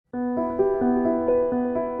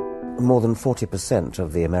more than 40%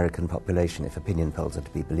 of the American population, if opinion polls are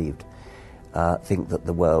to be believed, think that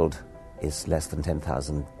the world is less than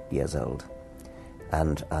 10,000 years old.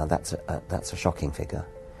 And that's a shocking figure.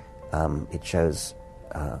 It shows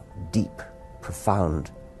deep,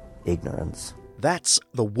 profound ignorance. That's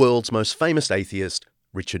the world's most famous atheist,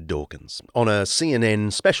 Richard Dawkins, on a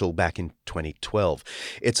CNN special back in 2012.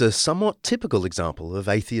 It's a somewhat typical example of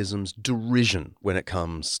atheism's derision when it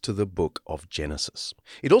comes to the book of Genesis.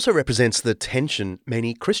 It also represents the tension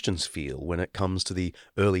many Christians feel when it comes to the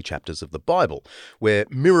early chapters of the Bible, where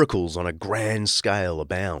miracles on a grand scale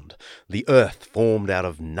abound. The earth formed out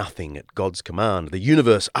of nothing at God's command, the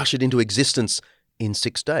universe ushered into existence in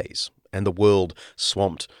 6 days, and the world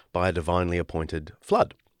swamped by a divinely appointed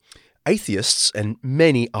flood. Atheists and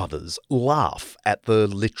many others laugh at the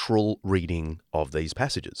literal reading of these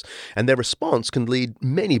passages, and their response can lead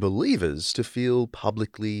many believers to feel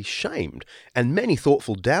publicly shamed, and many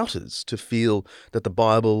thoughtful doubters to feel that the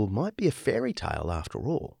Bible might be a fairy tale after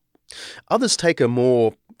all. Others take a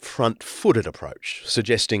more front-footed approach,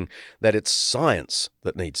 suggesting that it's science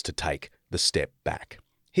that needs to take the step back.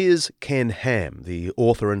 Here's Ken Ham, the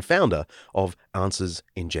author and founder of Answers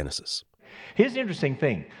in Genesis. Here's the interesting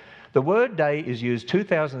thing. The word day is used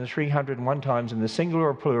 2,301 times in the singular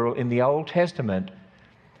or plural in the Old Testament,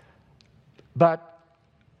 but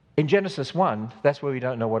in Genesis 1, that's where we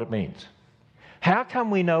don't know what it means. How come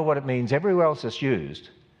we know what it means everywhere else it's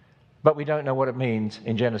used, but we don't know what it means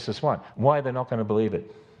in Genesis 1? Why they're not going to believe it?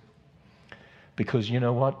 Because you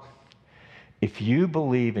know what? If you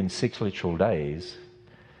believe in 6 literal days,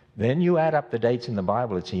 then you add up the dates in the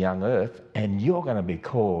Bible, it's a young earth, and you're going to be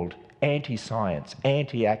called anti-science,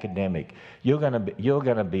 anti-academic. You're going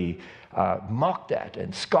to be mocked at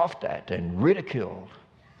and scoffed at and ridiculed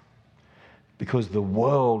because the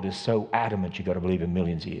world is so adamant you've got to believe in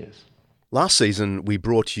millions of years. Last season, we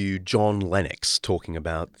brought you John Lennox talking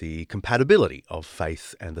about the compatibility of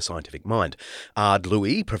faith and the scientific mind. Ard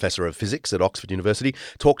Louis, Professor of Physics at Oxford University,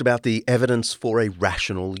 talked about the evidence for a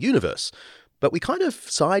rational universe. But we kind of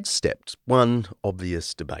sidestepped one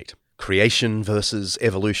obvious debate. Creation versus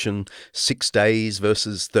evolution, 6 days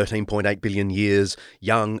versus 13.8 billion years,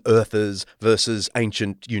 young earthers versus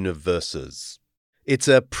ancient universes. It's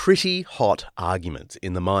a pretty hot argument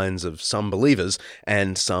in the minds of some believers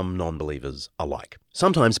and some non-believers alike.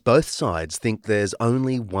 Sometimes both sides think there's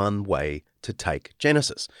only one way to take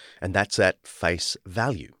Genesis, and that's at face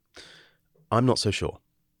value. I'm not so sure.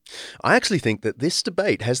 I actually think that this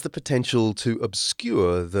debate has the potential to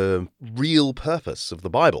obscure the real purpose of the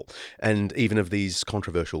Bible and even of these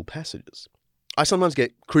controversial passages. I sometimes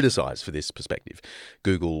get criticised for this perspective.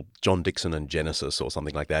 Google John Dickson and Genesis or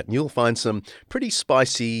something like that, and you'll find some pretty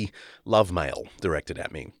spicy love mail directed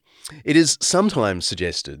at me. It is sometimes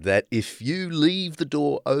suggested that if you leave the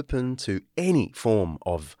door open to any form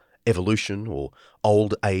of evolution or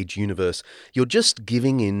old age universe, you're just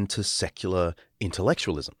giving in to secular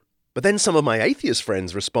intellectualism. But then some of my atheist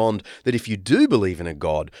friends respond that if you do believe in a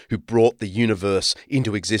God who brought the universe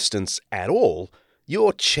into existence at all,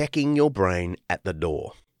 you're checking your brain at the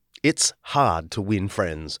door. It's hard to win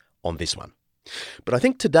friends on this one. But I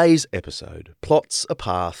think today's episode plots a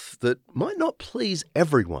path that might not please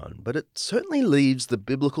everyone, but it certainly leaves the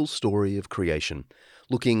biblical story of creation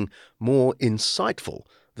looking more insightful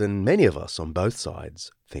than many of us on both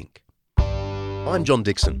sides think. I'm John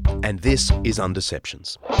Dickson, and this is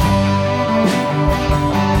Undeceptions.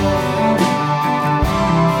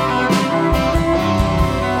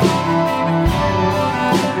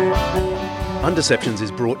 Undeceptions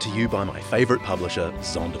is brought to you by my favourite publisher,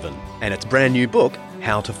 Zondervan, and its brand new book,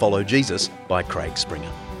 How to Follow Jesus by Craig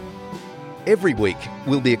Springer. Every week,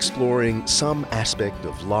 we'll be exploring some aspect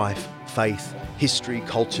of life, faith, history,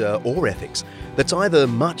 culture, or ethics that's either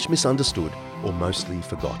much misunderstood or mostly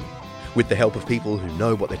forgotten. With the help of people who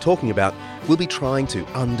know what they're talking about, we'll be trying to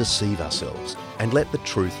undeceive ourselves and let the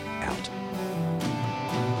truth out.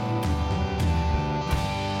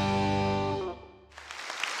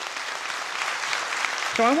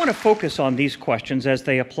 So I want to focus on these questions as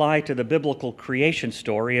they apply to the biblical creation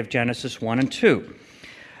story of Genesis 1 and 2.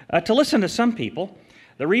 To listen to some people,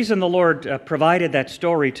 the reason the Lord provided that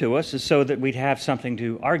story to us is so that we'd have something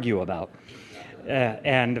to argue about.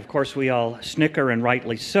 And of course we all snicker, and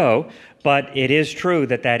rightly so, but it is true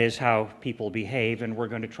that that is how people behave, and we're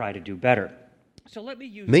going to try to do better. So let me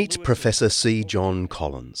use Meet Professor C. John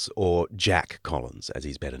Collins, or Jack Collins, as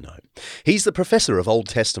he's better known. He's the professor of Old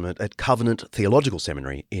Testament at Covenant Theological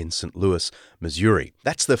Seminary in St. Louis, Missouri.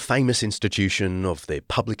 That's the famous institution of the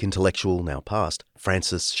public intellectual, now past,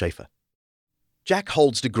 Francis Schaeffer. Jack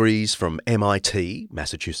holds degrees from MIT,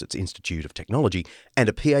 Massachusetts Institute of Technology, and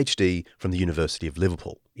a PhD from the University of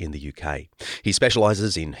Liverpool in the UK. He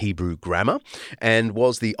specialises in Hebrew grammar and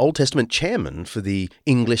was the Old Testament chairman for the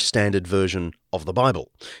English Standard Version of the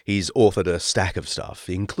Bible. He's authored a stack of stuff,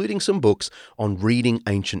 including some books on reading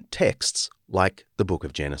ancient texts like the Book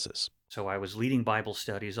of Genesis. So I was leading Bible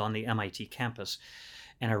studies on the MIT campus,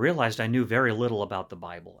 and I realized I knew very little about the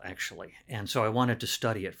Bible, actually. And so I wanted to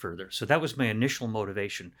study it further. So that was my initial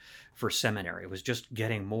motivation for seminary. It was just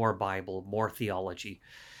getting more Bible, more theology.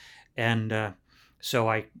 And so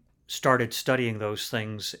I started studying those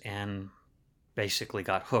things and basically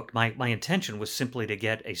got hooked. My intention was simply to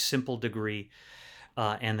get a simple degree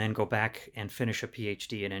and then go back and finish a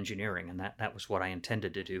PhD in engineering. And that was what I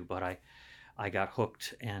intended to do. But I got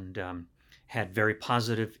hooked and had very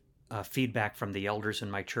positive feedback from the elders in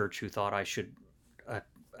my church who thought I should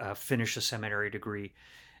finish a seminary degree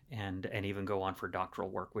and even go on for doctoral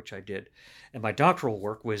work, which I did. And my doctoral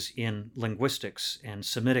work was in linguistics and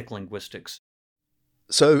Semitic linguistics.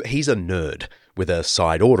 So he's a nerd, with a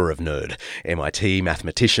side order of nerd, MIT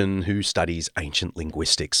mathematician who studies ancient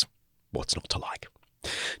linguistics. What's not to like?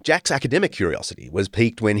 Jack's academic curiosity was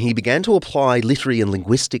piqued when he began to apply literary and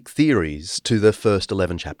linguistic theories to the first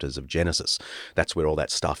 11 chapters of Genesis. That's where all that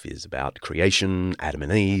stuff is about creation, Adam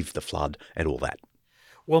and Eve, the flood, and all that.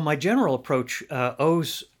 Well, my general approach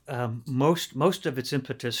owes most of its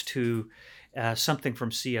impetus to something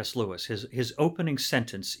from C.S. Lewis, his opening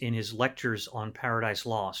sentence in his lectures on Paradise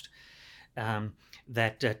Lost,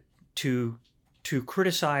 that to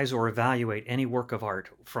criticize or evaluate any work of art,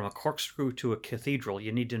 from a corkscrew to a cathedral,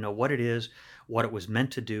 you need to know what it is, what it was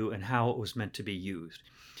meant to do, and how it was meant to be used.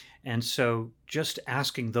 And so just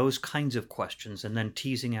asking those kinds of questions and then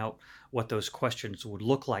teasing out what those questions would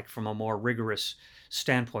look like from a more rigorous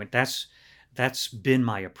standpoint, that's been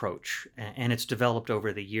my approach. And it's developed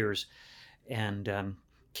over the years and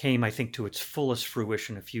came, I think, to its fullest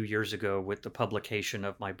fruition a few years ago with the publication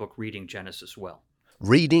of my book, Reading Genesis Well.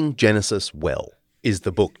 Reading Genesis Well is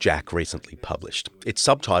the book Jack recently published. Its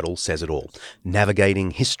subtitle says it all: Navigating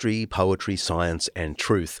History, Poetry, Science and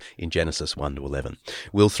Truth in Genesis 1 to 11.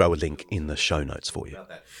 We'll throw a link in the show notes for you.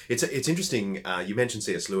 It's interesting, you mentioned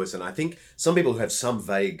C.S. Lewis, and I think some people who have some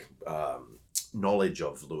vague knowledge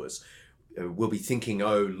of Lewis will be thinking,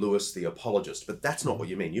 oh, Lewis the apologist, but that's not what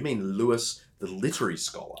you mean. You mean Lewis the literary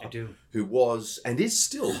scholar. I do. Who was and is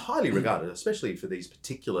still highly regarded, especially for these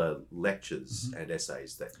particular lectures and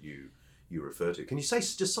essays that you refer to. Can you say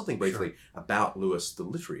just something briefly about Lewis the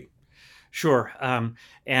literary? Sure.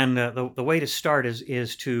 And the way to start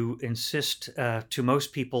is to insist to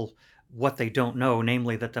most people what they don't know,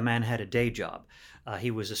 namely that the man had a day job.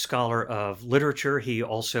 He was a scholar of literature. He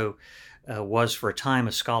also was for a time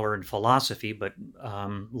a scholar in philosophy, but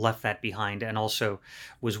left that behind, and also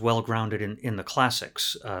was well grounded in the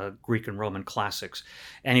classics, Greek and Roman classics.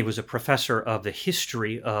 And he was a professor of the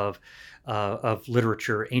history of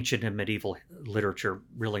literature, ancient and medieval literature,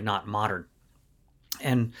 really not modern.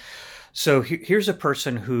 And so here's a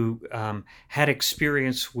person who had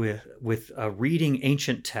experience with reading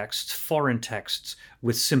ancient texts, foreign texts,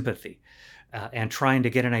 with sympathy. And trying to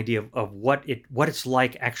get an idea of what it's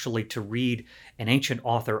like actually to read an ancient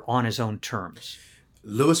author on his own terms.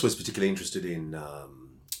 Lewis was particularly interested in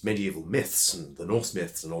medieval myths and the Norse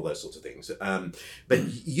myths and all those sorts of things. But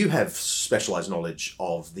you have specialized knowledge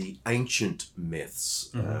of the ancient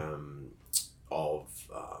myths of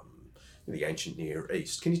the ancient Near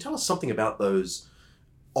East. Can you tell us something about those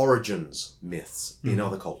origins myths in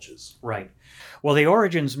other cultures? Right. Well, the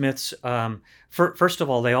origins myths, first of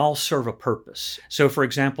all, they all serve a purpose. So, for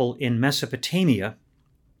example, in Mesopotamia,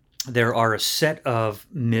 there are a set of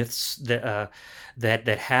myths that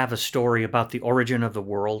have a story about the origin of the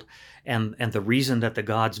world and the reason that the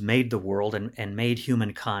gods made the world and made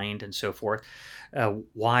humankind and so forth,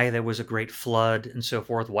 why there was a great flood and so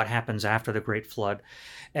forth, what happens after the great flood.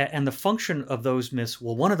 And the function of those myths,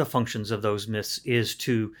 well, one of the functions of those myths is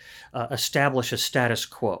to establish a status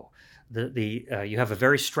quo. You have a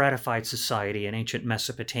very stratified society in ancient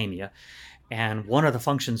Mesopotamia, and one of the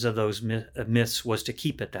functions of those myths was to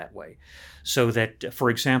keep it that way. So that, for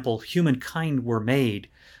example, humankind were made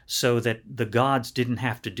so that the gods didn't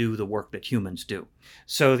have to do the work that humans do.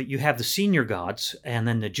 So that you have the senior gods and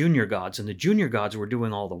then the junior gods, and the junior gods were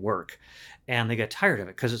doing all the work. And they get tired of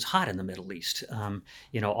it because it's hot in the Middle East.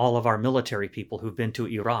 All of our military people who've been to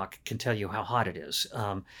Iraq can tell you how hot it is.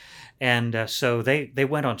 So they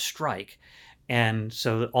went on strike. And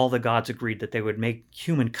so all the gods agreed that they would make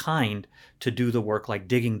humankind to do the work, like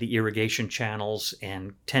digging the irrigation channels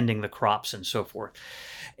and tending the crops and so forth.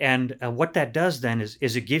 And what that does then is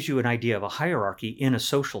it gives you an idea of a hierarchy in a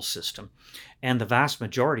social system. And the vast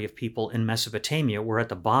majority of people in Mesopotamia were at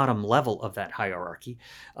the bottom level of that hierarchy,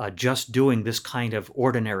 just doing this kind of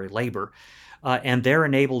ordinary labor. And they're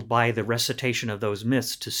enabled by the recitation of those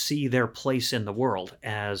myths to see their place in the world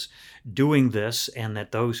as doing this, and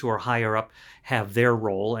that those who are higher up have their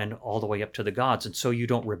role, and all the way up to the gods. And so you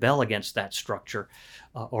don't rebel against that structure,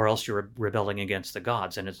 or else you're rebelling against the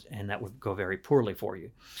gods, and that would go very poorly for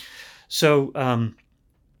you. So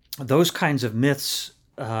those kinds of myths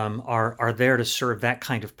are there to serve that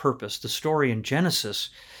kind of purpose. The story in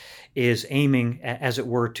Genesis is aiming, as it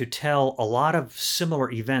were, to tell a lot of similar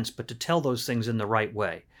events, but to tell those things in the right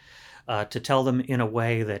way, to tell them in a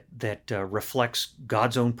way that reflects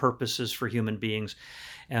God's own purposes for human beings,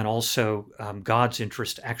 and also God's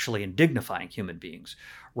interest actually in dignifying human beings.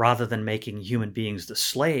 Rather than making human beings the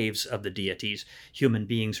slaves of the deities, human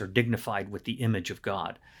beings are dignified with the image of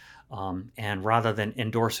God. And rather than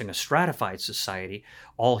endorsing a stratified society,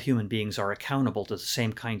 all human beings are accountable to the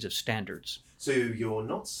same kinds of standards. So you're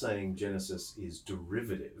not saying Genesis is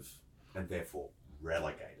derivative and therefore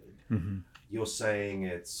relegated. Mm-hmm. You're saying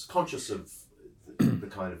it's conscious of the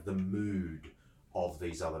kind of the mood of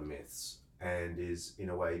these other myths and is in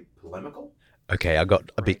a way polemical? Okay, I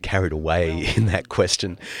got a bit carried away in that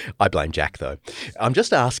question. I blame Jack, though. I'm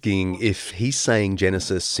just asking if he's saying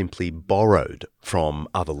Genesis simply borrowed from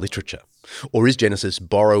other literature, or is Genesis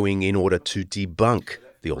borrowing in order to debunk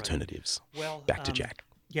the alternatives? Well, back to Jack.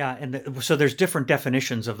 Yeah, and so there's different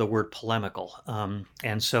definitions of the word polemical.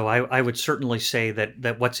 And so I would certainly say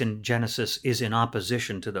that what's in Genesis is in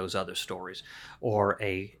opposition to those other stories, or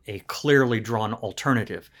a clearly drawn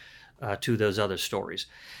alternative to those other stories.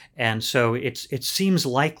 And so it seems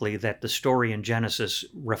likely that the story in Genesis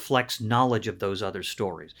reflects knowledge of those other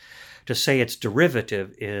stories. To say it's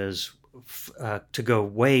derivative is to go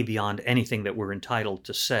way beyond anything that we're entitled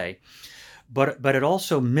to say. But it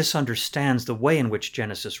also misunderstands the way in which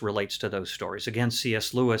Genesis relates to those stories. Again,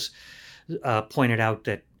 C.S. Lewis pointed out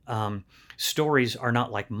that stories are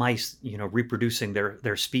not like mice, reproducing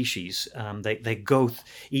their species. They go,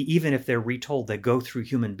 even if they're retold, they go through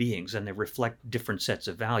human beings and they reflect different sets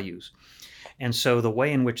of values. And so the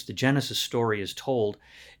way in which the Genesis story is told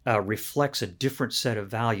reflects a different set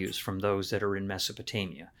of values from those that are in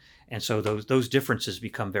Mesopotamia. And so those differences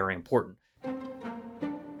become very important.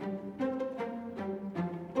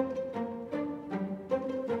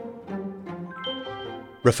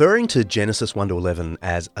 Referring to Genesis 1-11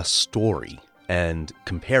 as a story and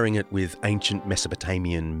comparing it with ancient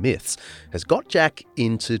Mesopotamian myths has got Jack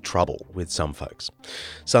into trouble with some folks.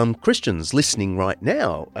 Some Christians listening right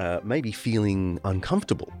now may be feeling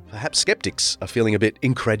uncomfortable. Perhaps skeptics are feeling a bit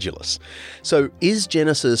incredulous. So is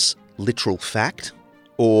Genesis literal fact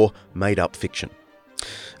or made-up fiction?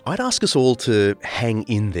 I'd ask us all to hang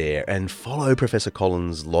in there and follow Professor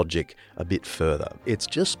Collins' logic a bit further. It's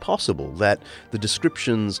just possible that the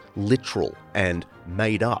descriptions literal and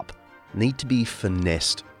made up need to be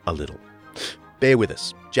finessed a little. Bear with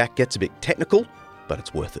us. Jack gets a bit technical, but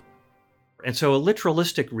it's worth it. And so a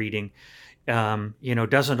literalistic reading,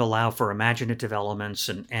 doesn't allow for imaginative elements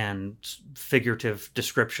and figurative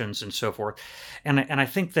descriptions and so forth. And I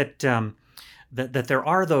think that that there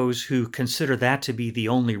are those who consider that to be the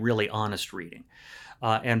only really honest reading.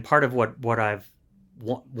 And part of what I've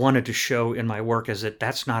wanted to show in my work is that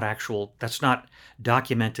that's not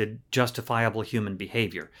documented, justifiable human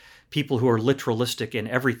behavior. People who are literalistic in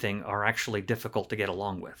everything are actually difficult to get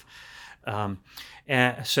along with.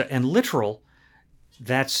 And literal,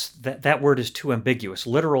 that word is too ambiguous.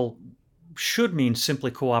 Literal should mean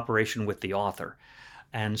simply cooperation with the author.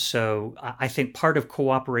 And so I think part of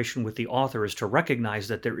cooperation with the author is to recognize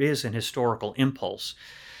that there is an historical impulse,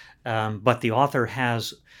 but the author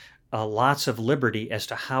has lots of liberty as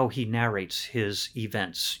to how he narrates his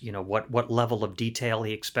events, what level of detail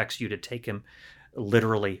he expects you to take him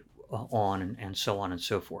literally on, and so on and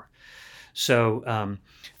so forth. So,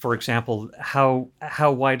 for example, how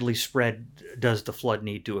widely spread does the flood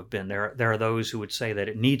need to have been? There are those who would say that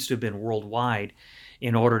it needs to have been worldwide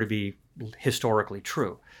in order to be historically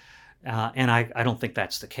true, and I don't think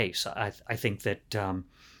that's the case. I think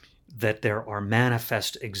that there are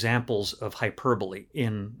manifest examples of hyperbole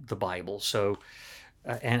in the Bible. So,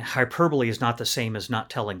 and hyperbole is not the same as not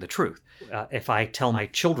telling the truth. If I tell my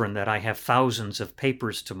children that I have thousands of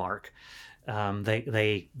papers to mark,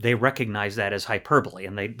 they recognize that as hyperbole,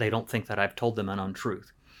 and they don't think that I've told them an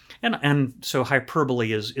untruth. And so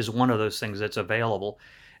hyperbole is one of those things that's available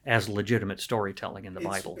as legitimate storytelling in the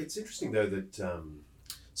Bible. It's interesting, though, that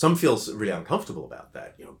some feel really uncomfortable about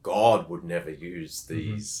that. God would never use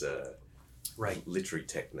these literary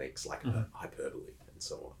techniques like hyperbole and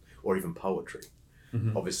so on, or even poetry.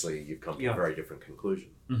 Obviously, you've come to a very different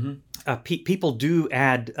conclusion. People do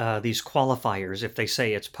add these qualifiers. If they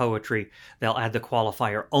say it's poetry, they'll add the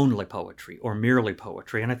qualifier only poetry or merely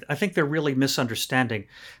poetry. And I think they're really misunderstanding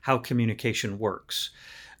how communication works.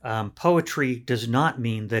 Poetry does not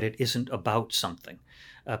mean that it isn't about something.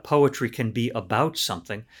 Poetry can be about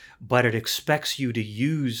something, but it expects you to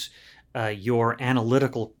use your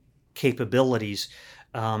analytical capabilities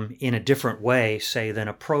in a different way, say, than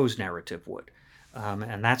a prose narrative would.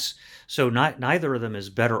 And that's so neither of them is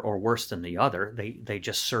better or worse than the other. They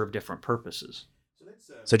just serve different purposes.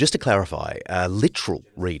 So just to clarify, literal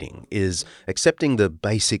reading is accepting the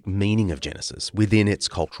basic meaning of Genesis within its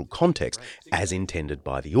cultural context as intended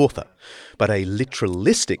by the author. But a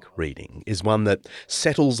literalistic reading is one that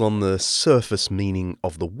settles on the surface meaning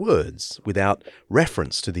of the words without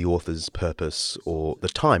reference to the author's purpose or the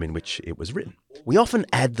time in which it was written. We often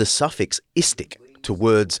add the suffix istic to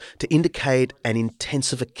words to indicate an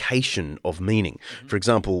intensification of meaning. For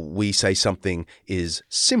example, we say something is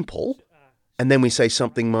simple, and then we say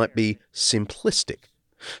something might be simplistic.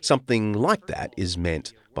 Something like that is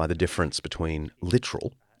meant by the difference between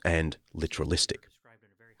literal and literalistic.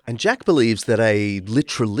 And Jack believes that a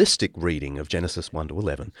literalistic reading of Genesis 1 to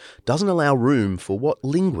 11 doesn't allow room for what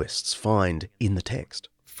linguists find in the text.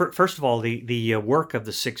 First of all, the work of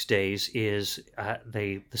the 6 days is,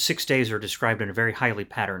 the 6 days are described in a very highly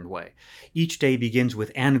patterned way. Each day begins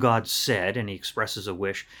with, "And God said," and he expresses a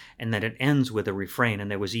wish, and then it ends with a refrain, "And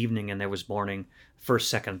there was evening and there was morning," first,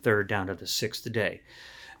 second, third, down to the 6th day.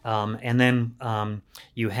 And then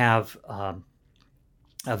you have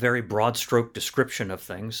a very broad stroke description of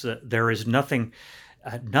things. There is nothing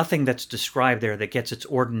that's described there that gets its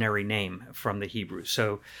ordinary name from the Hebrew.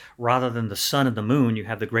 So rather than the sun and the moon, you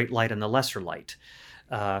have the great light and the lesser light.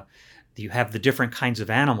 You have the different kinds of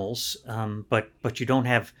animals, but you don't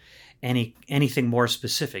have anything more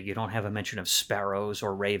specific. You don't have a mention of sparrows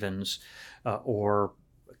or ravens or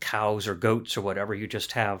cows or goats or whatever. You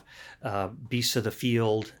just have beasts of the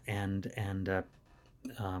field and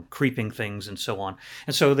creeping things and so on.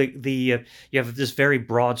 And so you have this very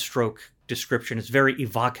broad stroke description. It's very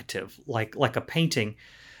evocative, like a painting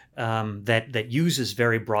that uses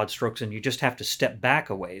very broad strokes, and you just have to step back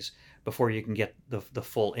a ways before you can get the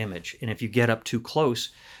full image. And if you get up too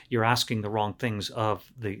close, you're asking the wrong things of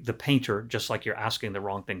the painter, just like you're asking the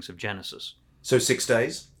wrong things of Genesis. So 6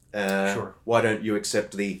 days? Sure. Why don't you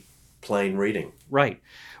accept the plain reading? Right.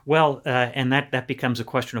 Well, and that becomes a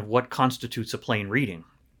question of what constitutes a plain reading.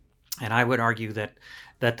 And I would argue that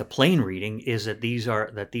the plain reading is that these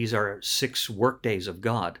are 6 work days of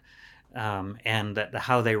God, and that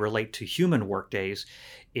how they relate to human work days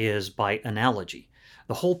is by analogy.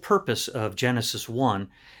 The whole purpose of Genesis 1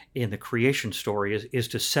 in the creation story is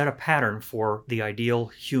to set a pattern for the ideal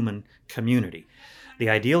human community. The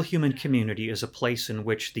ideal human community is a place in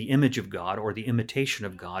which the image of God or the imitation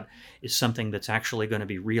of God is something that's actually going to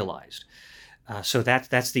be realized. So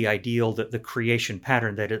that's the ideal, the creation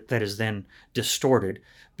pattern that is then distorted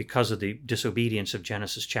because of the disobedience of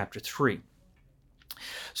Genesis chapter 3.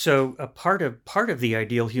 So a part of the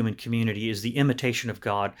ideal human community is the imitation of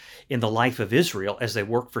God in the life of Israel as they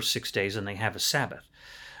work for 6 days and they have a Sabbath.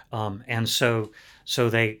 And so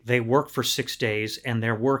they work for 6 days, and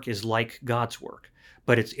their work is like God's work.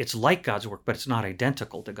 But it's like God's work, but it's not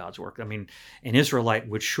identical to God's work. I mean, an Israelite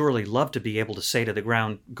would surely love to be able to say to the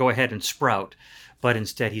ground, "Go ahead and sprout," but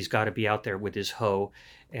instead he's got to be out there with his hoe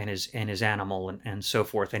and his animal and so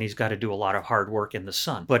forth, and he's got to do a lot of hard work in the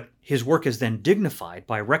sun. But his work is then dignified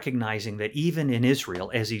by recognizing that even in Israel,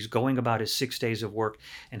 as he's going about his 6 days of work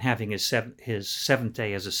and having his seventh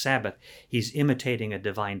day as a Sabbath, he's imitating a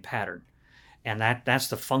divine pattern. And that's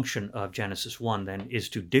the function of Genesis 1 then, is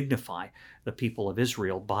to dignify the people of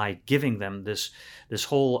Israel by giving them this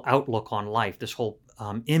whole outlook on life, this whole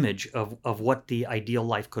image of what the ideal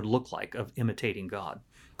life could look like, of imitating God.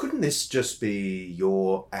 Couldn't this just be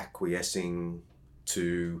your acquiescing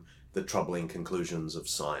to the troubling conclusions of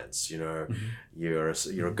science? You know, you're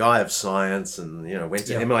a guy of science, and went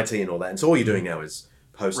to MIT and all that, and so all you're doing now is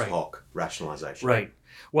post hoc rationalization. Right.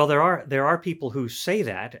 Well, there are people who say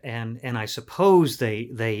that, and I suppose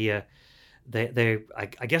they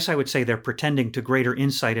I guess I would say they're pretending to greater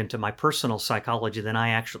insight into my personal psychology than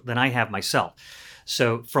I have myself.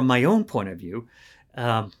 So from my own point of view,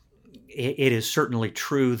 it is certainly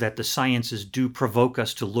true that the sciences do provoke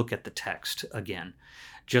us to look at the text again,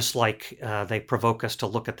 just like they provoke us to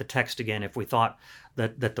look at the text again if we thought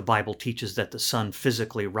that the Bible teaches that the sun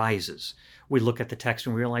physically rises. We look at the text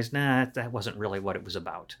and realize, that wasn't really what it was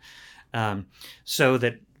about. So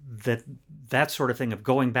that that sort of thing of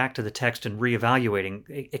going back to the text and reevaluating,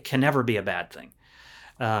 it can never be a bad thing.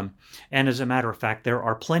 And as a matter of fact, there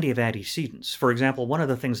are plenty of antecedents. For example, one of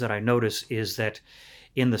the things that I notice is that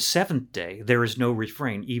in the seventh day, there is no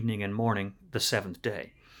refrain, evening and morning, the seventh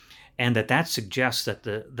day. And that suggests that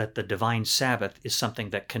the divine Sabbath is something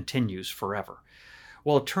that continues forever.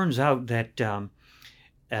 Well, it turns out that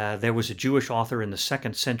there was a Jewish author in the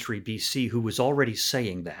 2nd century BC who was already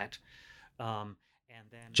saying that.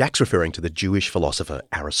 Jack's referring to the Jewish philosopher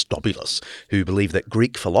Aristobulus, who believed that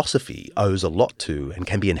Greek philosophy owes a lot to and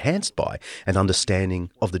can be enhanced by an understanding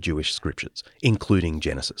of the Jewish scriptures, including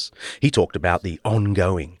Genesis. He talked about the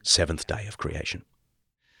ongoing seventh day of creation.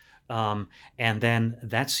 And then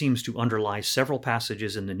that seems to underlie several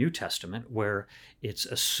passages in the New Testament where it's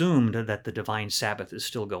assumed that the divine Sabbath is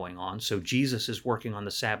still going on. So Jesus is working on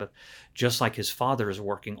the Sabbath just like his Father is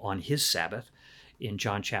working on his Sabbath in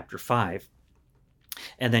John chapter 5.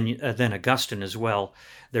 And then Augustine as well,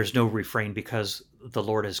 there's no refrain because the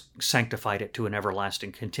Lord has sanctified it to an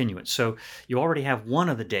everlasting continuance. So you already have one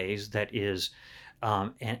of the days that is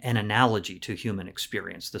an analogy to human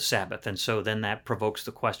experience, the Sabbath. And so then that provokes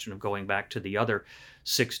the question of going back to the other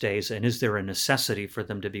 6 days, and is there a necessity for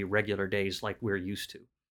them to be regular days like we're used to?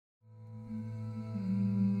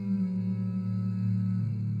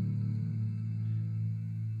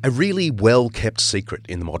 A really well-kept secret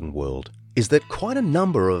in the modern world is that quite a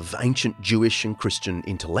number of ancient Jewish and Christian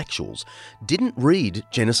intellectuals didn't read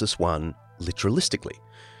Genesis 1 literalistically.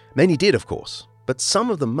 Many did, of course, but some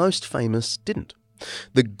of the most famous didn't.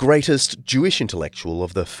 The greatest Jewish intellectual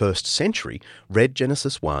of the 1st century read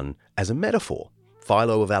Genesis 1 as a metaphor.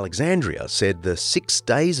 Philo of Alexandria said the 6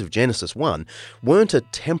 days of Genesis 1 weren't a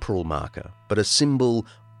temporal marker, but a symbol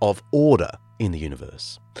of order in the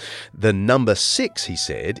universe. The number 6, he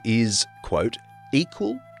said, is, quote,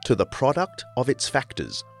 equal to the product of its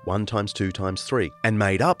factors, 1 times 2 times 3, and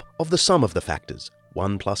made up of the sum of the factors,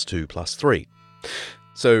 1 plus 2 plus 3.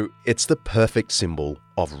 So it's the perfect symbol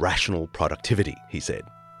of rational productivity, he said.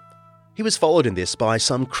 He was followed in this by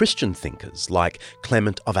some Christian thinkers like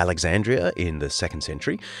Clement of Alexandria in the 2nd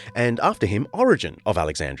century, and after him Origen of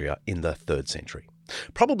Alexandria in the 3rd century.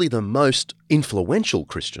 Probably the most influential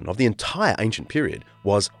Christian of the entire ancient period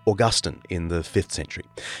was Augustine in the 5th century.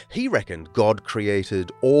 He reckoned God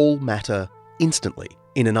created all matter instantly,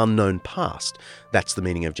 in an unknown past. That's the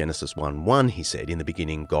meaning of Genesis 1:1, he said. In the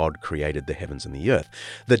beginning, God created the heavens and the earth.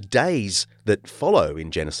 The days that follow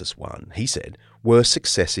in Genesis 1, he said, were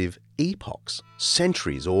successive epochs,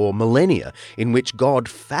 centuries or millennia, in which God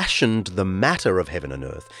fashioned the matter of heaven and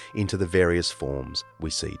earth into the various forms we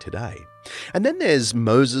see today. And then there's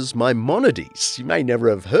Moses Maimonides. You may never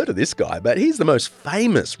have heard of this guy, but he's the most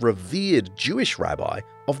famous, revered Jewish rabbi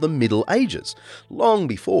of the Middle Ages, long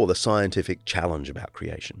before the scientific challenge about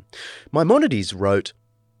creation. Maimonides wrote,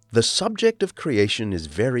 "The subject of creation is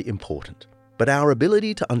very important, but our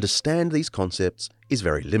ability to understand these concepts is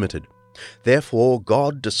very limited. Therefore,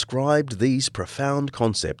 God described these profound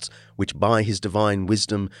concepts, which by his divine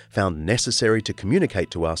wisdom found necessary to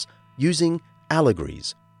communicate to us, using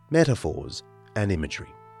allegories, metaphors, and imagery."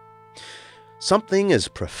 Something as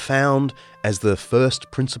profound as the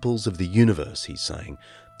first principles of the universe, he's saying,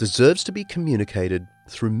 deserves to be communicated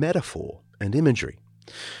through metaphor and imagery.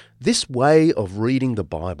 This way of reading the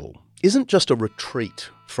Bible isn't just a retreat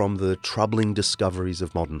from the troubling discoveries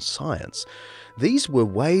of modern science. These were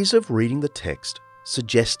ways of reading the text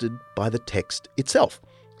suggested by the text itself,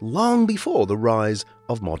 long before the rise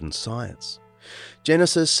of modern science.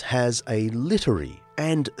 Genesis has a literary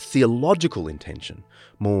and theological intention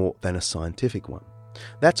more than a scientific one.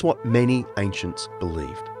 That's what many ancients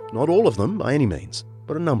believed. Not all of them by any means,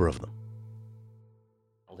 but a number of them.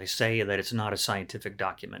 They say that it's not a scientific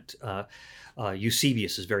document.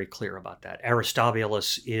 Eusebius is very clear about that.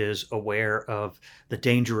 Aristobulus is aware of the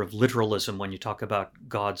danger of literalism when you talk about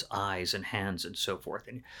God's eyes and hands and so forth.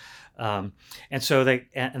 And so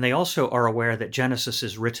they also are aware that Genesis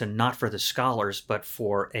is written not for the scholars, but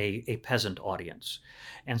for a peasant audience.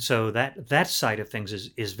 And so that side of things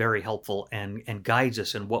is very helpful and guides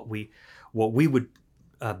us in what we would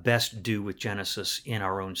best do with Genesis in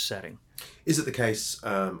our own setting. Is it the case,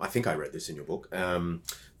 I think I read this in your book,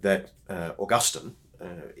 that Augustine,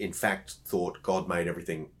 in fact, thought God made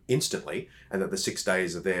everything instantly and that the 6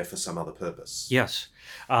 days are there for some other purpose? Yes,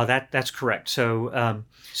 that's correct. So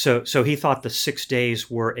he thought the 6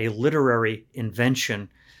 days were a literary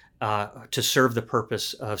invention to serve the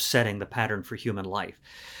purpose of setting the pattern for human life.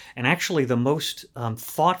 And actually, the most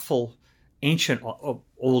thoughtful ancient,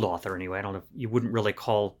 old author anyway. I don't know, you wouldn't really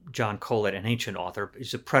call John Colet an ancient author.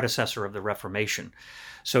 He's a predecessor of the Reformation.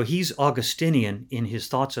 So he's Augustinian in his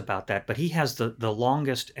thoughts about that, but he has the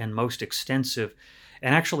longest and most extensive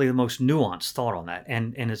and actually the most nuanced thought on that.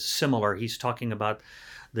 And it's similar. He's talking about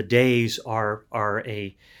the days are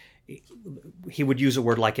he would use a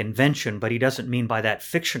word like invention, but he doesn't mean by that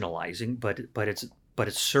fictionalizing, but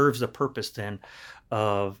it serves the purpose then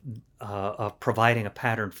of providing a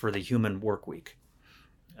pattern for the human work week.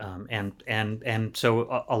 And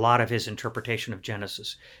so a lot of his interpretation of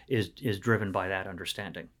Genesis is driven by that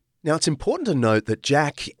understanding. Now, it's important to note that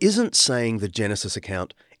Jack isn't saying the Genesis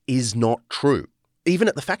account is not true, even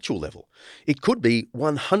at the factual level. It could be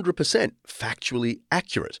 100% factually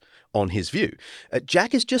accurate on his view.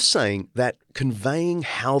 Jack is just saying that conveying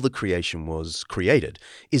how the creation was created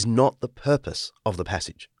is not the purpose of the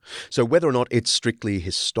passage. So whether or not it's strictly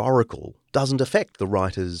historical doesn't affect the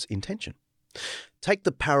writer's intention. Take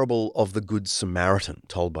the parable of the Good Samaritan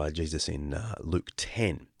told by Jesus in Luke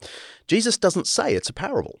 10. Jesus doesn't say it's a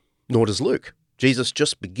parable, nor does Luke. Jesus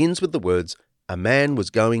just begins with the words, "A man was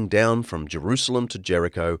going down from Jerusalem to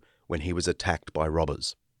Jericho when he was attacked by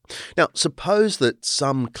robbers." Now, suppose that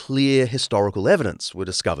some clear historical evidence were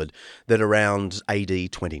discovered that around AD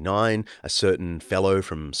 29, a certain fellow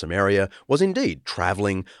from Samaria was indeed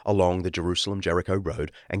travelling along the Jerusalem-Jericho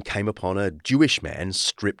road and came upon a Jewish man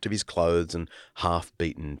stripped of his clothes and half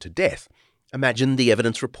beaten to death. Imagine the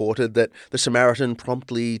evidence reported that the Samaritan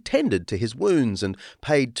promptly tended to his wounds and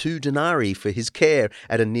paid 2 denarii for his care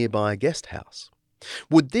at a nearby guest house.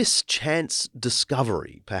 Would this chance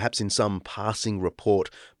discovery, perhaps in some passing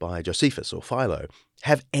report by Josephus or Philo,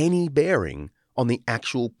 have any bearing on the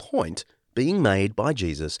actual point being made by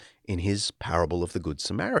Jesus in his parable of the Good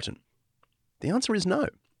Samaritan? The answer is no.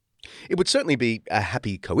 It would certainly be a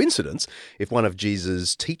happy coincidence if one of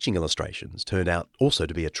Jesus' teaching illustrations turned out also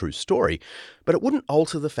to be a true story, but it wouldn't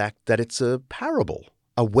alter the fact that it's a parable,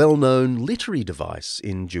 a well-known literary device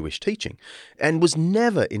in Jewish teaching, and was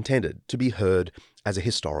never intended to be heard as a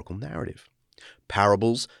historical narrative.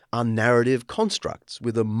 Parables are narrative constructs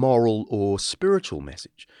with a moral or spiritual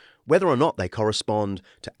message. Whether or not they correspond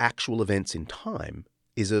to actual events in time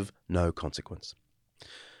is of no consequence.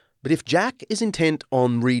 But if Jack is intent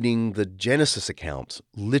on reading the Genesis account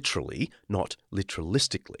literally, not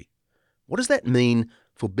literalistically, what does that mean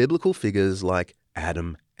for biblical figures like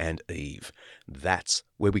Adam and Eve? That's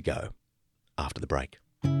where we go after the break.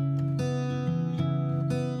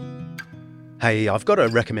 Hey, I've got a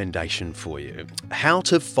recommendation for you. How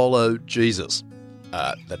to Follow Jesus.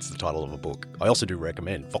 That's the title of a book. I also do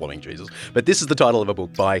recommend following Jesus, but this is the title of a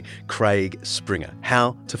book by Craig Springer,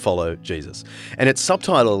 How to Follow Jesus. And its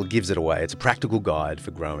subtitle gives it away. It's a practical guide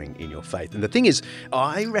for growing in your faith. And the thing is,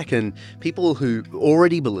 I reckon people who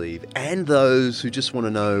already believe and those who just want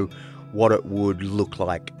to know what it would look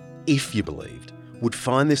like if you believed would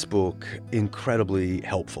find this book incredibly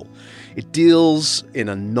helpful. It deals in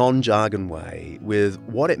a non-jargon way with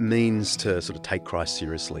what it means to sort of take Christ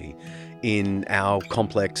seriously in our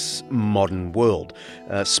complex modern world.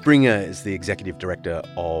 Springer is the executive director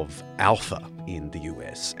of Alpha in the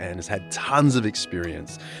US and has had tons of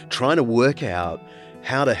experience trying to work out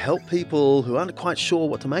how to help people who aren't quite sure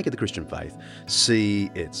what to make of the Christian faith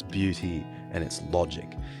see its beauty and its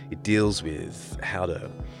logic. It deals with how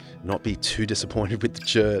to not be too disappointed with the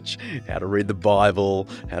church, how to read the Bible,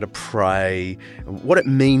 how to pray, and what it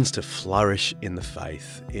means to flourish in the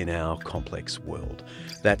faith in our complex world.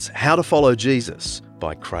 That's How to Follow Jesus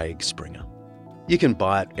by Craig Springer. You can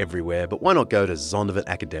buy it everywhere, but why not go to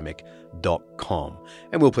zondervanacademic.com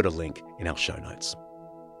and we'll put a link in our show notes.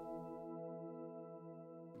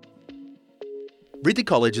 Ridley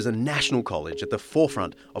College is a national college at the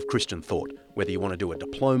forefront of Christian thought, whether you want to do a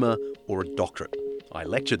diploma or a doctorate. I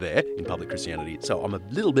lecture there in public Christianity, so I'm a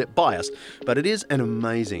little bit biased, but it is an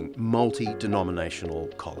amazing multi-denominational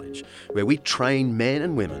college where we train men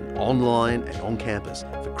and women online and on campus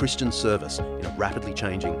for Christian service in a rapidly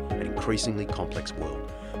changing and increasingly complex world.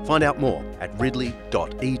 Find out more at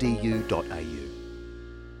ridley.edu.au.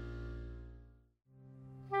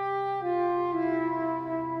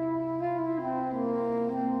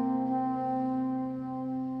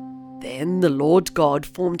 Then the Lord God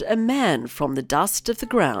formed a man from the dust of the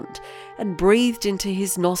ground and breathed into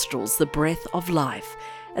his nostrils the breath of life,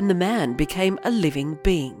 and the man became a living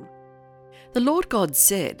being. The Lord God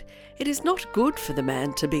said, "It is not good for the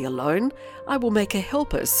man to be alone. I will make a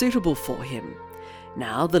helper suitable for him."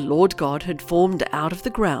 Now the Lord God had formed out of the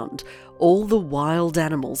ground all the wild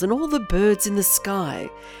animals and all the birds in the sky.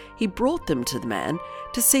 He brought them to the man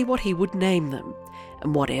to see what he would name them.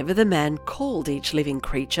 And whatever the man called each living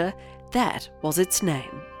creature, That was its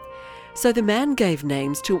name. So the man gave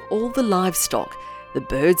names to all the livestock, the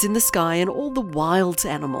birds in the sky, and all the wild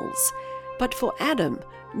animals. But for Adam,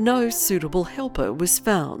 no suitable helper was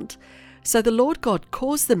found. So the Lord God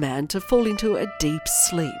caused the man to fall into a deep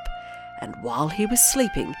sleep. And while he was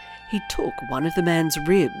sleeping, he took one of the man's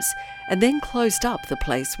ribs, and then closed up the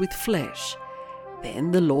place with flesh.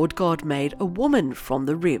 Then the Lord God made a woman from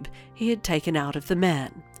the rib he had taken out of the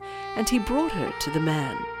man, and he brought her to the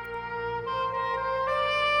man.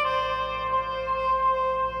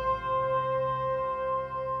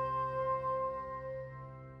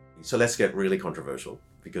 So let's get really controversial,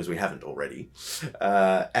 because we haven't already.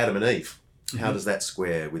 Adam and Eve. How does that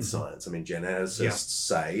square with science? I mean, geneticists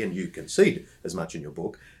say, and you concede as much in your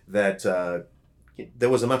book, that there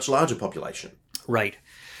was a much larger population. Right.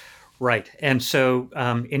 And so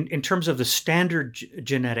in terms of the standard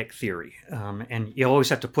genetic theory, and you always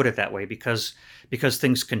have to put it that way because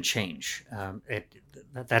things can change.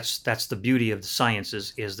 That's the beauty of the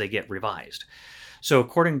sciences, is they get revised. So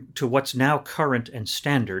according to what's now current and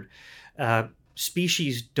standard,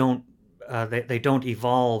 species don't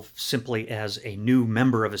evolve simply as a new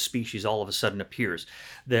member of a species all of a sudden appears.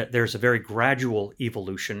 There's a very gradual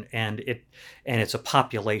evolution, and it's a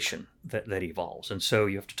population that evolves. And so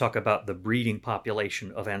you have to talk about the breeding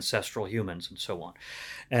population of ancestral humans and so on.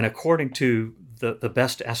 And according to the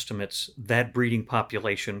best estimates, that breeding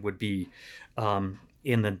population would be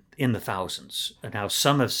in the thousands. Now,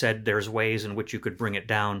 some have said there's ways in which you could bring it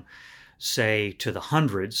down, say, to the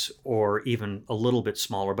hundreds or even a little bit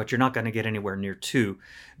smaller, but you're not going to get anywhere near 2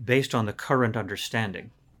 based on the current understanding.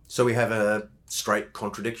 So we have a straight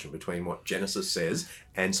contradiction between what Genesis says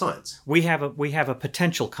and science. We have a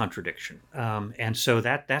potential contradiction, and so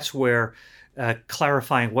that's where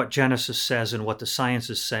clarifying what Genesis says and what the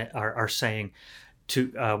sciences are saying.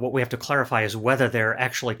 What we have to clarify is whether they're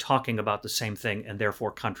actually talking about the same thing and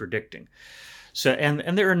therefore contradicting. So,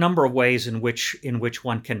 and there are a number of ways in which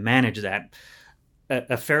one can manage that.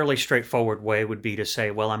 A fairly straightforward way would be to say,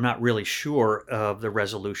 well, I'm not really sure of the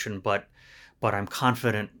resolution, but I'm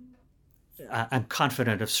confident. I'm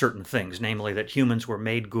confident of certain things, namely that humans were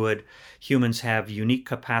made good. Humans have unique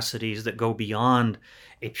capacities that go beyond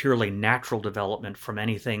a purely natural development from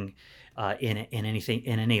anything in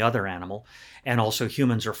any other animal, and also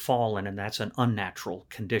humans are fallen, and that's an unnatural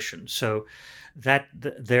condition. So that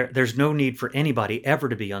there's no need for anybody ever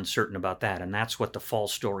to be uncertain about that, and that's what the fall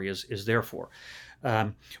story is there for.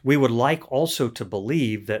 We would like also to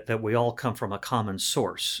believe that we all come from a common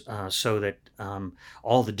source, so that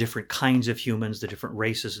all the different kinds of humans, the different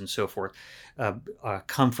races and so forth,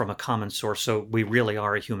 come from a common source. So we really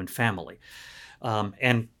are a human family,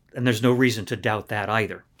 and there's no reason to doubt that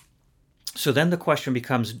either. So then the question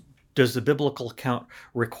becomes, does the biblical account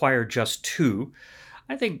require just 2?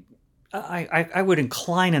 I think I would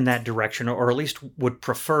incline in that direction, or at least would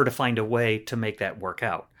prefer to find a way to make that work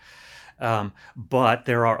out. But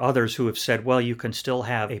there are others who have said, well, you can still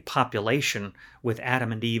have a population with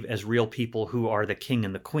Adam and Eve as real people who are the king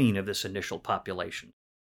and the queen of this initial population.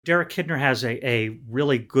 Derek Kidner has a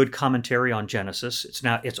really good commentary on Genesis.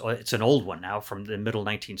 It's an old one now from the middle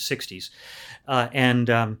 1960s,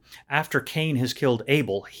 and after Cain has killed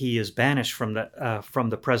Abel, he is banished from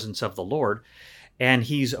the presence of the Lord, and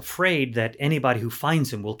he's afraid that anybody who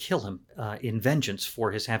finds him will kill him in vengeance for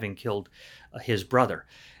his having killed his brother,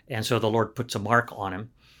 and so the Lord puts a mark on him,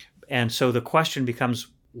 and so the question becomes,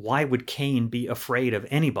 why would Cain be afraid of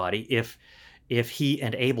anybody if he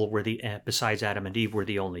and Abel were besides Adam and Eve, were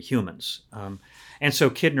the only humans? And so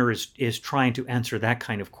Kidner is trying to answer that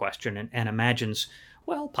kind of question and imagines,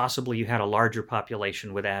 well, possibly you had a larger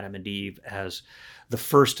population with Adam and Eve as the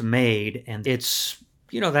first made, and it's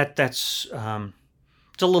it's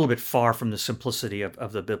a little bit far from the simplicity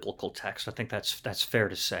of the biblical text. I think that's fair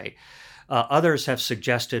to say. Others have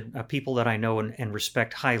suggested, people that I know and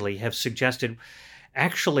respect highly, have suggested,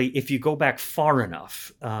 actually, if you go back far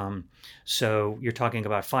enough, so you're talking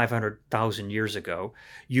about 500,000 years ago,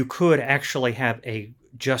 you could actually have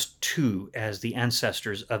just 2 as the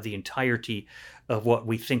ancestors of the entirety of what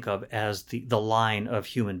we think of as the line of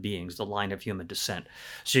human beings, the line of human descent.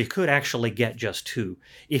 So you could actually get just 2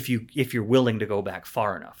 if you're willing to go back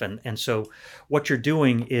far enough. And so what you're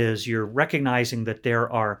doing is you're recognizing that there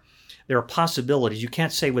are possibilities. You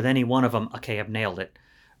can't say with any one of them, okay, I've nailed it,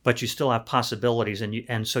 but you still have possibilities,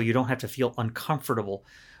 and so you don't have to feel uncomfortable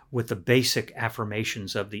with the basic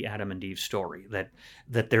affirmations of the Adam and Eve story, that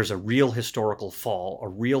there's a real historical fall, a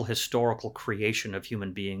real historical creation of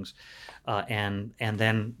human beings, and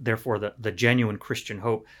then therefore the genuine Christian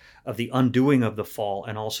hope of the undoing of the fall,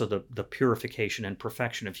 and also the purification and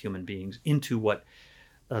perfection of human beings into what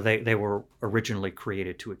they were originally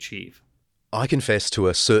created to achieve. I confess to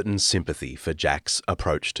a certain sympathy for Jack's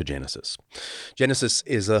approach to Genesis. Genesis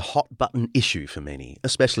is a hot-button issue for many,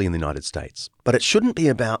 especially in the United States. But it shouldn't be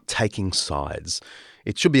about taking sides.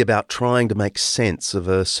 It should be about trying to make sense of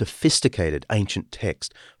a sophisticated ancient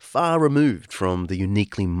text far removed from the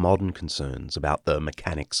uniquely modern concerns about the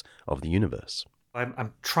mechanics of the universe.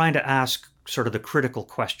 I'm trying to ask sort of the critical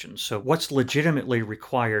questions. So what's legitimately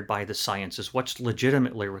required by the sciences? What's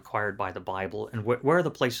legitimately required by the Bible? And where are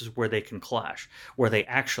the places where they can clash, where they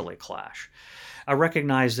actually clash? I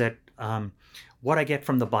recognize that what I get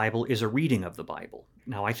from the Bible is a reading of the Bible.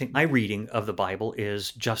 Now, I think my reading of the Bible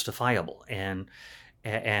is justifiable, and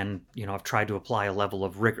I've tried to apply a level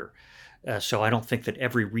of rigor. So I don't think that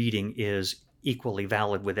every reading is equally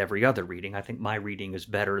valid with every other reading. I think my reading is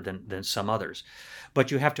better than some others.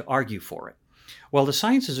 But you have to argue for it. Well, the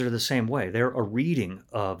sciences are the same way. They're a reading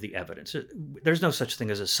of the evidence. There's no such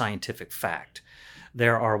thing as a scientific fact.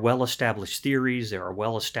 There are well-established theories, there are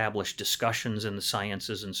well-established discussions in the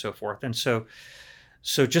sciences and so forth. And so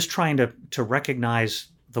just trying to recognize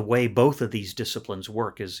the way both of these disciplines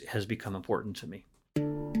work has become important to me.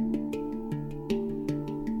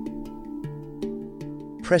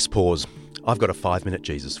 Press pause. I've got a 5-minute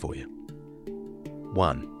Jesus for you.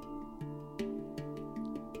 1.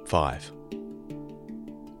 5.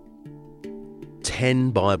 10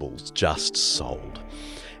 Bibles just sold.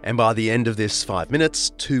 And by the end of this 5 minutes,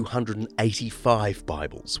 285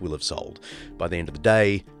 Bibles will have sold. By the end of the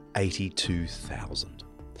day, 82,000.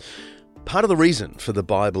 Part of the reason for the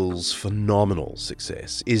Bible's phenomenal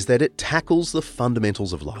success is that it tackles the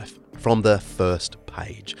fundamentals of life from the first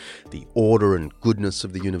page. The order and goodness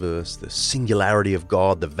of the universe, the singularity of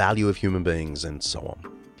God, the value of human beings, and so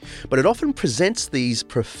on. But it often presents these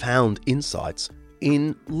profound insights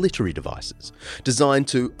in literary devices, designed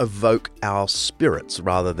to evoke our spirits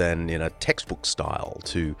rather than in a textbook style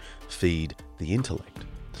to feed the intellect.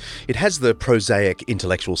 It has the prosaic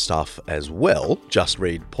intellectual stuff as well. Just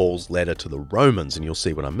read Paul's letter to the Romans and you'll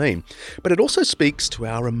see what I mean. But it also speaks to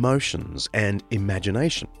our emotions and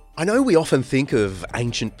imagination. I know we often think of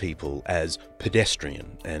ancient people as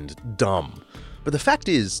pedestrian and dumb, but the fact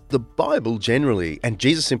is, the Bible generally, and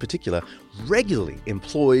Jesus in particular, regularly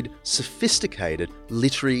employed sophisticated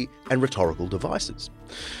literary and rhetorical devices.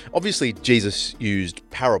 Obviously, Jesus used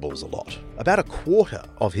parables a lot. About a quarter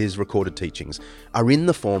of his recorded teachings are in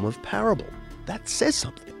the form of parable. That says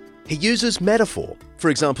something. He uses metaphor. For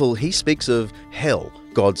example, he speaks of hell,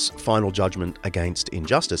 God's final judgment against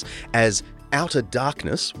injustice, as outer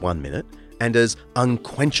darkness 1 minute and as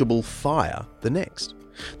unquenchable fire the next.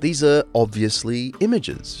 These are obviously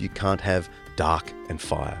images. You can't have dark and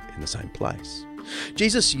fire in the same place.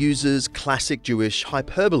 Jesus uses classic Jewish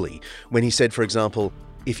hyperbole when he said, for example,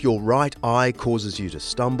 if your right eye causes you to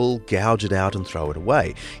stumble, gouge it out and throw it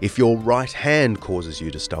away. If your right hand causes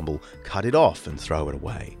you to stumble, cut it off and throw it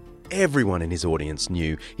away. Everyone in his audience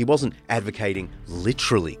knew he wasn't advocating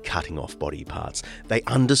literally cutting off body parts. They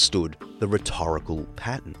understood the rhetorical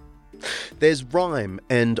pattern. There's rhyme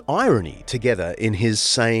and irony together in his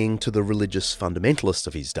saying to the religious fundamentalists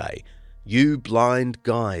of his day, "You blind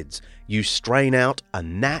guides, you strain out a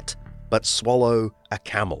gnat but swallow a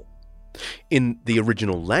camel." In the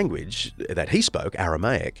original language that he spoke,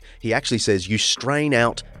 Aramaic, he actually says you strain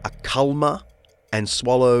out a kulma and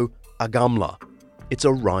swallow a gamla. It's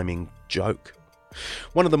a rhyming joke.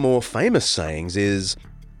 One of the more famous sayings is,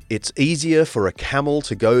 "It's easier for a camel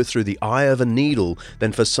to go through the eye of a needle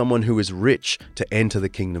than for someone who is rich to enter the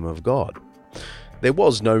kingdom of God." There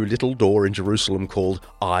was no little door in Jerusalem called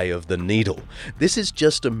Eye of the Needle. This is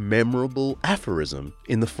just a memorable aphorism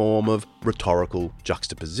in the form of rhetorical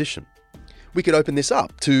juxtaposition. We could open this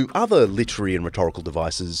up to other literary and rhetorical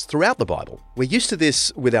devices throughout the Bible. We're used to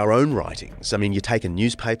this with our own writings. I mean, you take a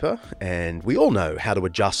newspaper, and we all know how to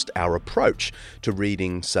adjust our approach to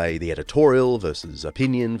reading, say, the editorial versus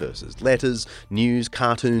opinion versus letters, news,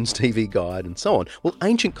 cartoons, TV guide, and so on. Well,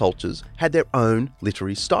 ancient cultures had their own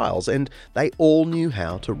literary styles, and they all knew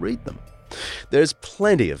how to read them. There's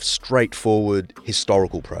plenty of straightforward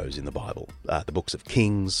historical prose in the Bible, the books of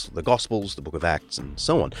Kings, the Gospels, the book of Acts, and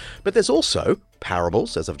so on. But there's also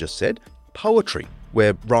parables, as I've just said, poetry,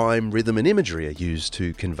 where rhyme, rhythm, and imagery are used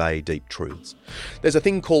to convey deep truths. There's a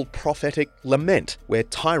thing called prophetic lament, where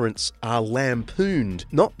tyrants are lampooned,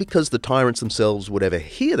 not because the tyrants themselves would ever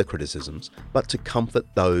hear the criticisms, but to comfort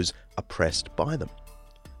those oppressed by them.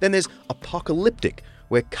 Then there's apocalyptic,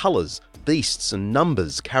 where colours, beasts and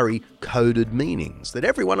numbers carry coded meanings that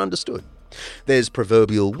everyone understood. There's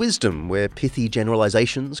proverbial wisdom, where pithy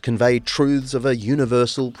generalizations convey truths of a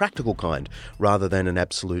universal practical kind rather than an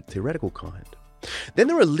absolute theoretical kind. Then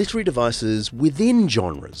there are literary devices within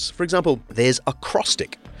genres. For example, there's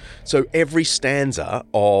acrostic. So every stanza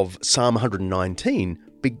of Psalm 119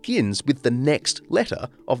 begins with the next letter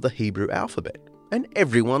of the Hebrew alphabet, and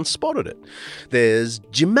everyone spotted it. There's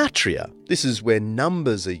gematria. This is where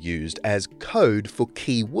numbers are used as code for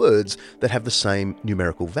key words that have the same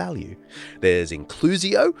numerical value. There's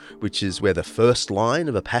inclusio, which is where the first line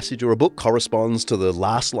of a passage or a book corresponds to the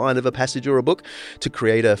last line of a passage or a book to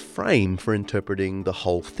create a frame for interpreting the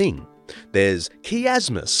whole thing. There's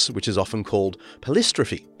chiasmus, which is often called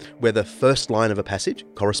palistrophy, where the first line of a passage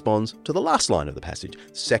corresponds to the last line of the passage.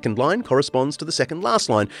 Second line corresponds to the second last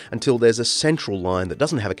line until there's a central line that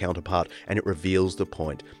doesn't have a counterpart and it reveals the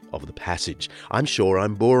point of the passage. I'm sure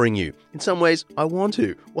I'm boring you. In some ways, I want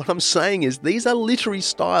to. What I'm saying is these are literary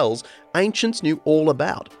styles ancients knew all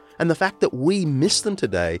about. And the fact that we miss them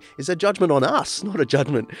today is a judgment on us, not a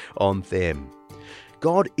judgment on them.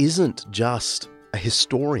 God isn't just a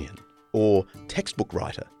historian or textbook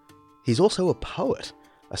writer. He's also a poet,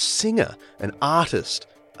 a singer, an artist,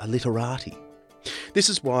 a literati. This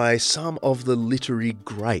is why some of the literary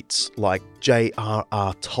greats, like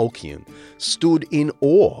J.R.R. Tolkien, stood in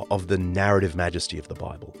awe of the narrative majesty of the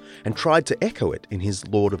Bible and tried to echo it in his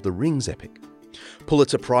Lord of the Rings epic.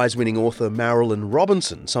 Pulitzer Prize-winning author Marilynne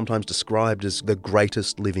Robinson, sometimes described as the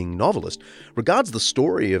greatest living novelist, regards the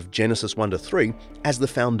story of Genesis 1-3 as the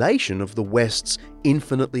foundation of the West's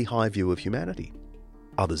infinitely high view of humanity.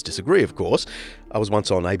 Others disagree, of course. I was once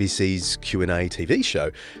on ABC's Q&A TV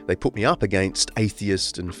show. They put me up against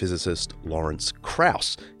atheist and physicist Lawrence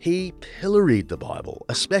Krauss. He pilloried the Bible,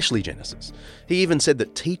 especially Genesis. He even said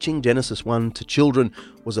that teaching Genesis 1 to children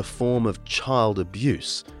was a form of child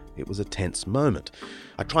abuse. It was a tense moment.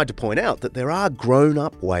 I tried to point out that there are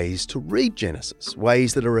grown-up ways to read Genesis,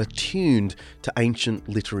 ways that are attuned to ancient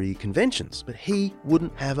literary conventions, but he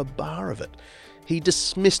wouldn't have a bar of it. He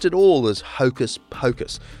dismissed it all as hocus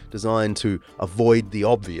pocus, designed to avoid the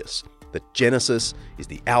obvious, that Genesis is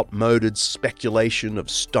the outmoded speculation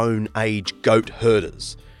of Stone Age goat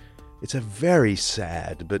herders. It's a very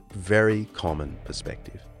sad but very common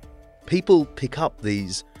perspective. People pick up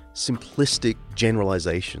these simplistic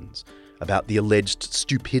generalizations about the alleged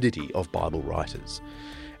stupidity of Bible writers.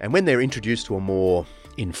 And when they're introduced to a more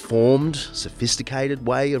informed, sophisticated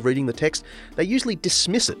way of reading the text, they usually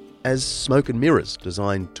dismiss it as smoke and mirrors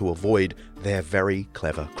designed to avoid their very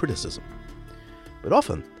clever criticism. But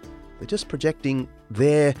often, they're just projecting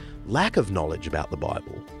their lack of knowledge about the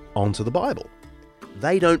Bible onto the Bible.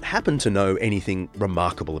 They don't happen to know anything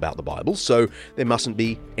remarkable about the Bible, so there mustn't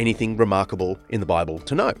be anything remarkable in the Bible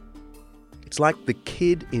to know. It's like the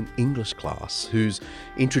kid in English class who's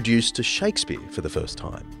introduced to Shakespeare for the first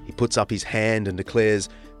time. He puts up his hand and declares,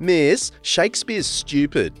 "Miss, Shakespeare's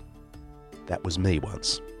stupid." That was me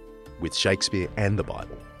once, with Shakespeare and the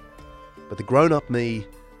Bible. But the grown-up me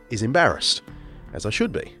is embarrassed, as I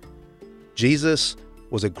should be. Jesus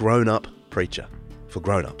was a grown-up preacher for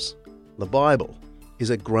grown-ups. The Bible is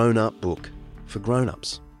a grown-up book for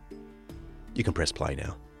grown-ups. You can press play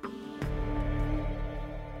now.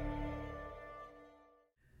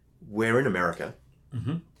 We're in America,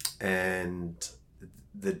 and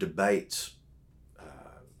the debate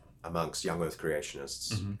amongst young Earth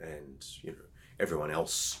creationists and everyone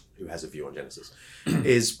else who has a view on Genesis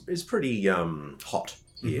is pretty hot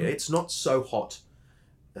here. It's not so hot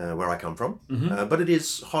where I come from, but it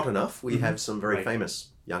is hot enough. We have some very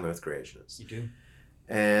famous young Earth creationists. You do.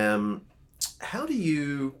 How do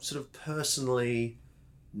you sort of personally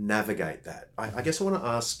navigate that? I guess I want to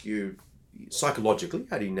ask you, psychologically,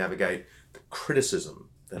 how do you navigate the criticism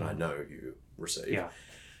that I know you receive? Yeah.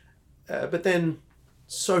 But then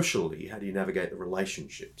socially, how do you navigate the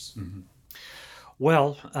relationships?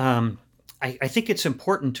 Well, I think it's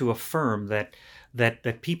important to affirm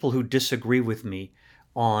that people who disagree with me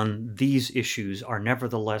on these issues are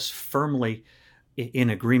nevertheless firmly in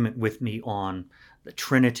agreement with me on the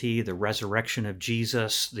Trinity, the resurrection of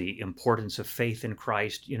Jesus, the importance of faith in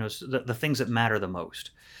Christ, the things that matter the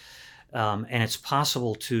most. And it's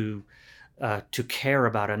possible to care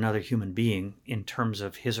about another human being in terms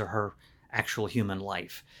of his or her actual human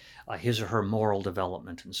life, his or her moral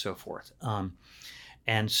development, and so forth.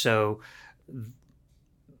 And so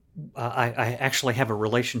I actually have a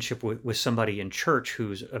relationship with somebody in church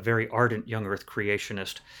who's a very ardent young Earth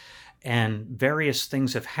creationist, and various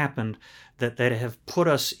things have happened that have put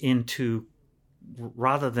us into,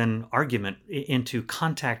 rather than argument, into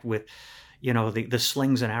contact with the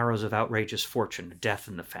slings and arrows of outrageous fortune, death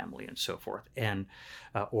in the family, and so forth, and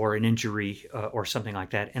or an injury or something like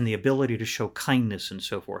that, and the ability to show kindness and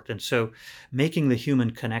so forth. And so, making the human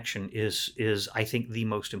connection is I think the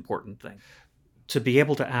most important thing. to be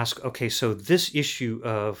able to ask, okay, so this issue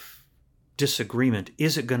of disagreement,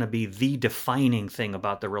 is it going to be the defining thing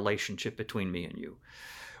about the relationship between me and you?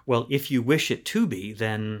 Well, if you wish it to be,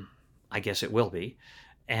 then I guess it will be.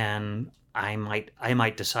 And I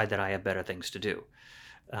might decide that I have better things to do.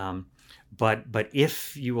 But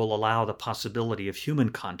if you will allow the possibility of human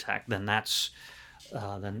contact, then that's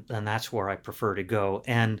where I prefer to go.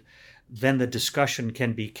 And then the discussion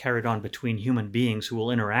can be carried on between human beings who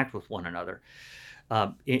will interact with one another.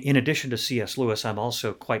 In addition to C.S. Lewis, I'm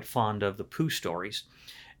also quite fond of the Pooh stories.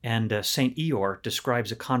 And St. Eeyore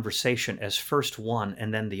describes a conversation as first one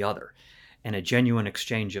and then the other, and a genuine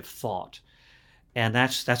exchange of thought. And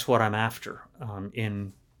that's what I'm after,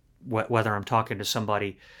 in whether I'm talking to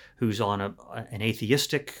somebody who's on an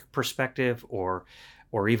atheistic perspective or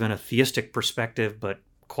even a theistic perspective, but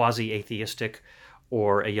quasi-atheistic,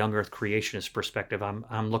 or a young earth creationist perspective.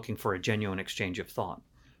 I'm looking for a genuine exchange of thought,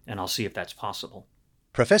 and I'll see if that's possible.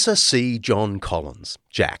 Professor C. John Collins,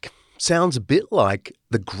 Jack, sounds a bit like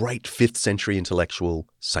the great 5th century intellectual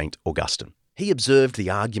St. Augustine. He observed the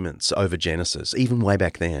arguments over Genesis, even way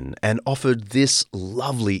back then, and offered this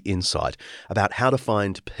lovely insight about how to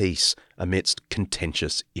find peace amidst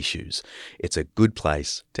contentious issues. It's a good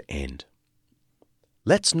place to end.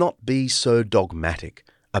 Let's not be so dogmatic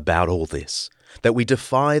about all this that we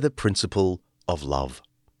defy the principle of love.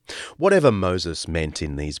 Whatever Moses meant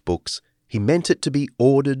in these books, he meant it to be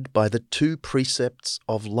ordered by the 2 precepts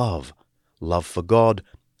of love for God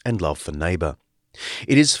and love for neighbour.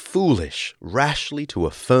 It is foolish rashly to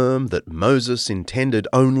affirm that Moses intended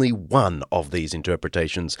only one of these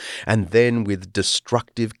interpretations, and then with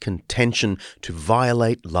destructive contention to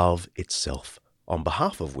violate love itself, on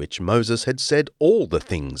behalf of which Moses had said all the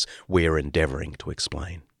things we're endeavouring to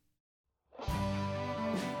explain.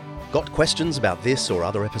 Got questions about this or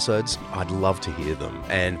other episodes? I'd love to hear them,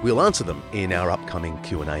 and we'll answer them in our upcoming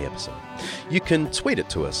Q&A episode. You can tweet it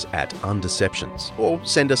to us at Undeceptions, or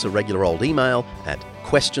send us a regular old email at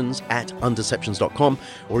questions@undeceptions.com,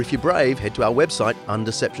 or if you're brave, head to our website,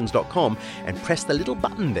 undeceptions.com, and press the little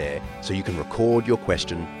button there so you can record your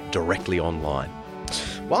question directly online.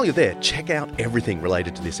 While you're there, check out everything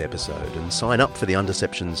related to this episode and sign up for the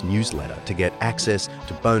Undeceptions newsletter to get access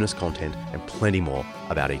to bonus content and plenty more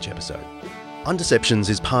about each episode. Undeceptions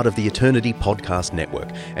is part of the Eternity Podcast Network,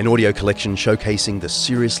 an audio collection showcasing the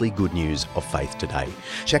seriously good news of faith today.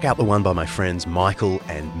 Check out the one by my friends Michael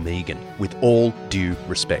and Megan. With all due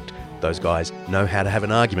respect, those guys know how to have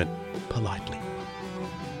an argument politely.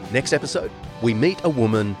 Next episode, we meet a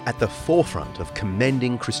woman at the forefront of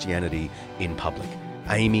commending Christianity in public,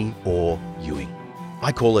 Amy Orr Ewing.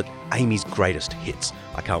 I call it Amy's greatest hits.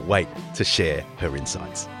 I can't wait to share her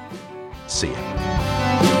insights. See ya.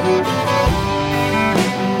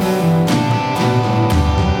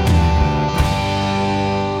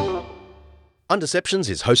 Undeceptions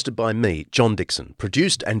is hosted by me, John Dixon,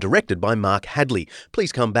 produced and directed by Mark Hadley.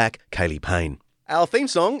 Please come back, Kaylee Payne. Our theme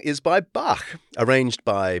song is by Bach, arranged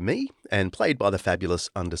by me and played by the fabulous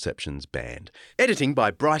Undeceptions band. Editing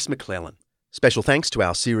by Bryce McClellan. Special thanks to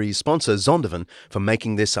our series sponsor Zondervan for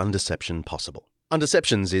making this Undeception possible.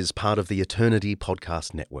 Undeceptions is part of the Eternity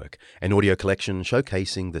Podcast Network, an audio collection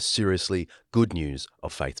showcasing the seriously good news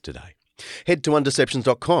of faith today. Head to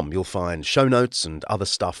undeceptions.com. You'll find show notes and other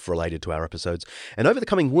stuff related to our episodes. And over the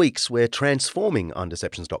coming weeks, we're transforming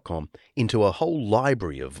undeceptions.com into a whole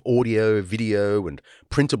library of audio, video, and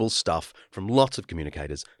printable stuff from lots of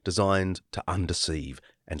communicators designed to undeceive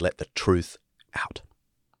and let the truth out.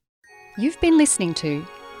 You've been listening to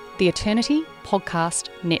the Eternity Podcast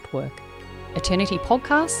Network,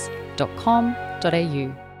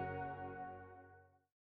 eternitypodcasts.com.au.